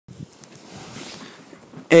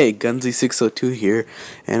Hey, Gunzy602 here,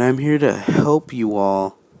 and I'm here to help you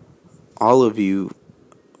all of you,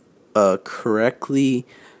 correctly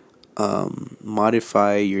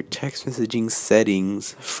modify your text messaging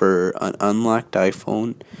settings for an unlocked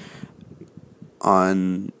iPhone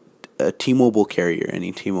on a T-Mobile carrier,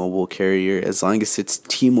 any T-Mobile carrier, as long as it's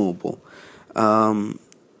T-Mobile. I'm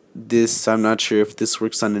not sure if this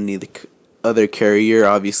works on any other carrier.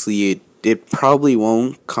 Obviously, it probably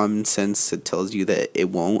won't. Common sense, it tells you that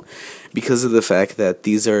it won't, because of the fact that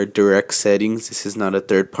these are direct settings. This is not a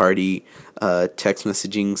third party text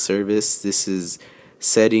messaging service. This is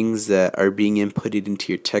settings that are being inputted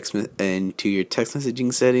into your text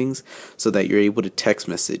messaging settings so that you're able to text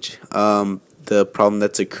message. The problem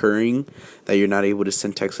that's occurring that you're not able to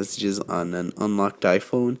send text messages on an unlocked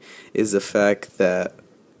iPhone is the fact that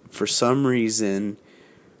for some reason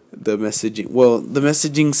the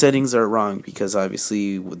messaging settings are wrong, because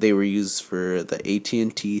obviously they were used for the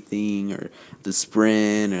AT&T thing, or the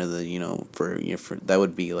Sprint, or for that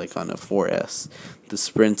would be like on a 4S, the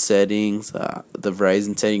Sprint settings, the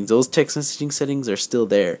Verizon settings. Those text messaging settings are still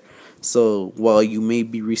there. So while you may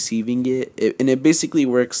be receiving it basically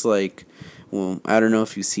works like, well, I don't know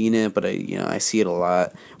if you've seen it, but I see it a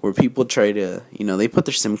lot where people try to, they put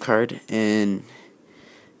their SIM card in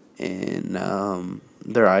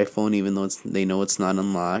their iPhone, even though they know it's not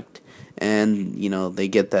unlocked, and they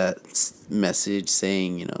get that message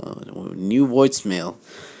saying, new voicemail,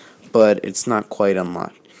 but it's not quite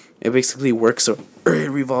unlocked. It basically works, or it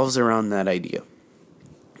revolves around that idea,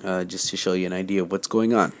 just to show you an idea of what's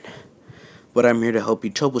going on. But I'm here to help you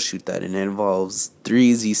troubleshoot that, and it involves 3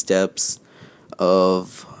 easy steps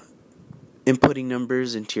of inputting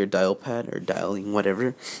numbers into your dial pad, or dialing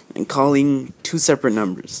whatever, and calling 2 separate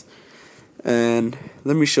numbers. And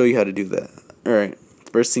let me show you how to do that. Alright,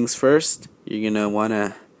 first things first, you're gonna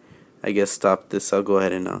wanna, stop this. I'll go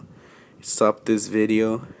ahead and stop this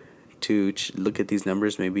video to look at these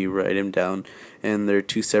numbers, maybe write them down. And they're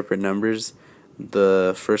 2 separate numbers.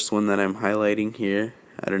 The first one that I'm highlighting here,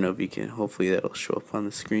 I don't know if you can, hopefully that'll show up on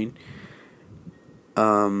the screen.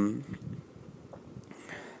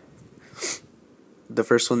 The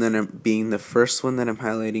first one that I'm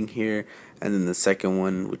highlighting here, and then the second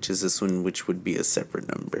one, which is this one, which would be a separate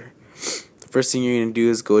number. The first thing you're gonna do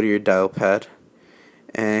is go to your dial pad,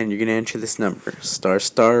 and you're gonna enter this number: star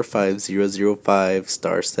star 5005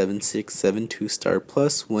 star 7672 star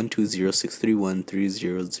plus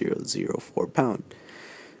 12063130004 pound.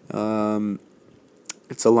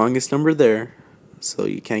 It's the longest number there, so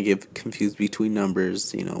you can't get confused between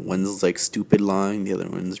numbers. One's like stupid long, the other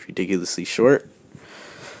one's ridiculously short.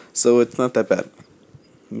 So it's not that bad.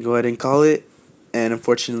 You go ahead and call it, and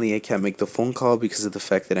unfortunately I can't make the phone call because of the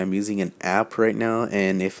fact that I'm using an app right now,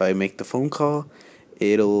 and if I make the phone call,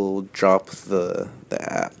 it'll drop the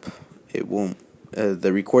app. It won't,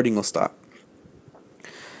 the recording will stop.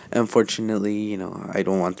 Unfortunately, I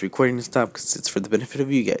don't want the recording to stop because it's for the benefit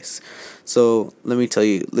of you guys. So let me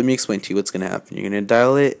explain to you what's going to happen. You're going to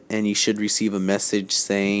dial it, and you should receive a message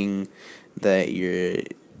saying that your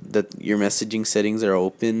messaging settings are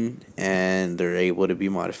open and they're able to be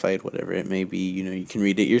modified, whatever it may be. You can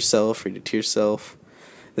read it to yourself. Then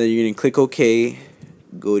you're going to click OK,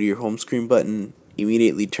 go to your home screen button,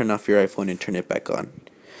 immediately turn off your iPhone and turn it back on.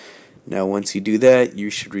 Now once you do that, you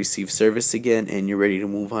should receive service again, and you're ready to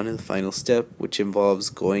move on to the final step, which involves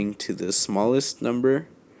going to the smallest number,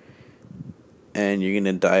 and you're going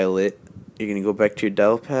to dial it. You're going to go back to your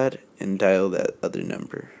dial pad and dial that other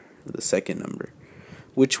number, the second number,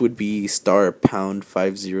 which would be star pound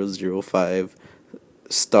 5005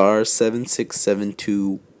 star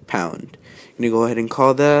 7672 pound. You're going to go ahead and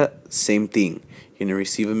call that. Same thing. You're going to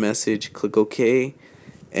receive a message, click OK,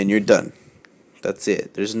 and you're done. That's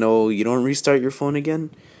it. You don't restart your phone again.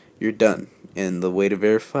 You're done. And the way to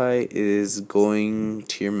verify is going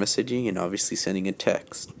to your messaging and obviously sending a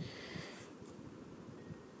text.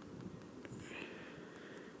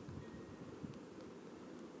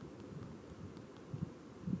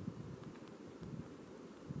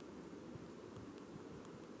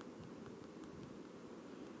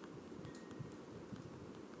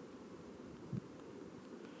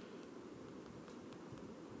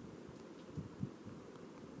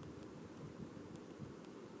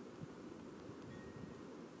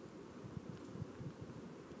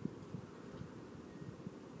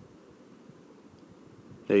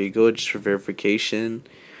 There you go, just for verification.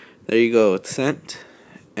 There you go, it's sent.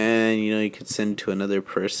 And you could send to another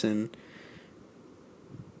person.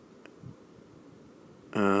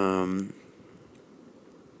 Let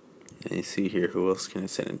me see here, who else can I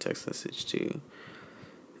send a text message to?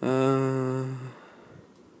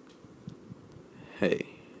 Hey.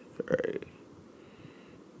 Alright.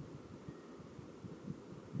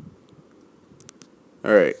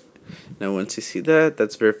 Alright. Now once you see that,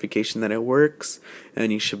 that's verification that it works,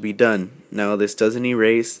 and you should be done. Now this doesn't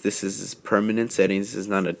erase, this is permanent settings, this is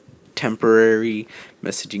not a temporary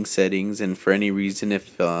messaging settings, and for any reason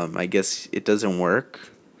if I guess it doesn't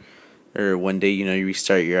work, or one day you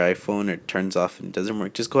restart your iPhone or it turns off and it doesn't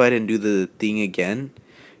work, just go ahead and do the thing again.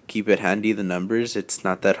 Keep it handy, the numbers, it's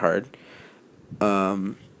not that hard.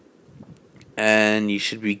 Um, and you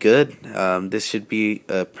should be good. This should be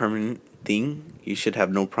a permanent thing. You should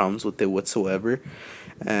have no problems with it whatsoever,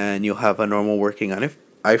 and you'll have a normal working on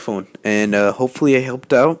iPhone. And hopefully, I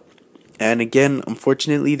helped out. And again,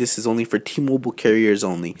 unfortunately, this is only for T-Mobile carriers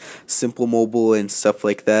only. Simple Mobile and stuff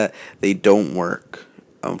like that, they don't work.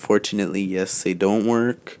 Unfortunately, yes, they don't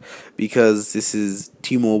work because this is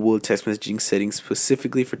T-Mobile text messaging settings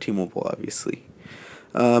specifically for T-Mobile, obviously.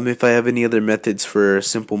 If I have any other methods for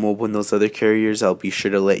Simple Mobile and those other carriers, I'll be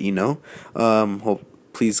sure to let you know.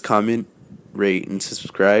 Please comment, rate, and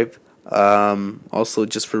subscribe. Also,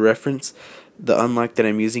 just for reference, the unlock that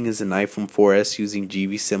I'm using is an iPhone 4S using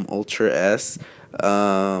GVSIM Ultra S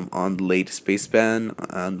on the latest baseband,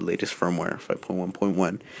 on the latest firmware,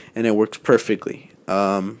 5.1.1, and it works perfectly.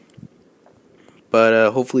 But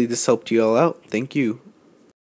hopefully this helped you all out. Thank you.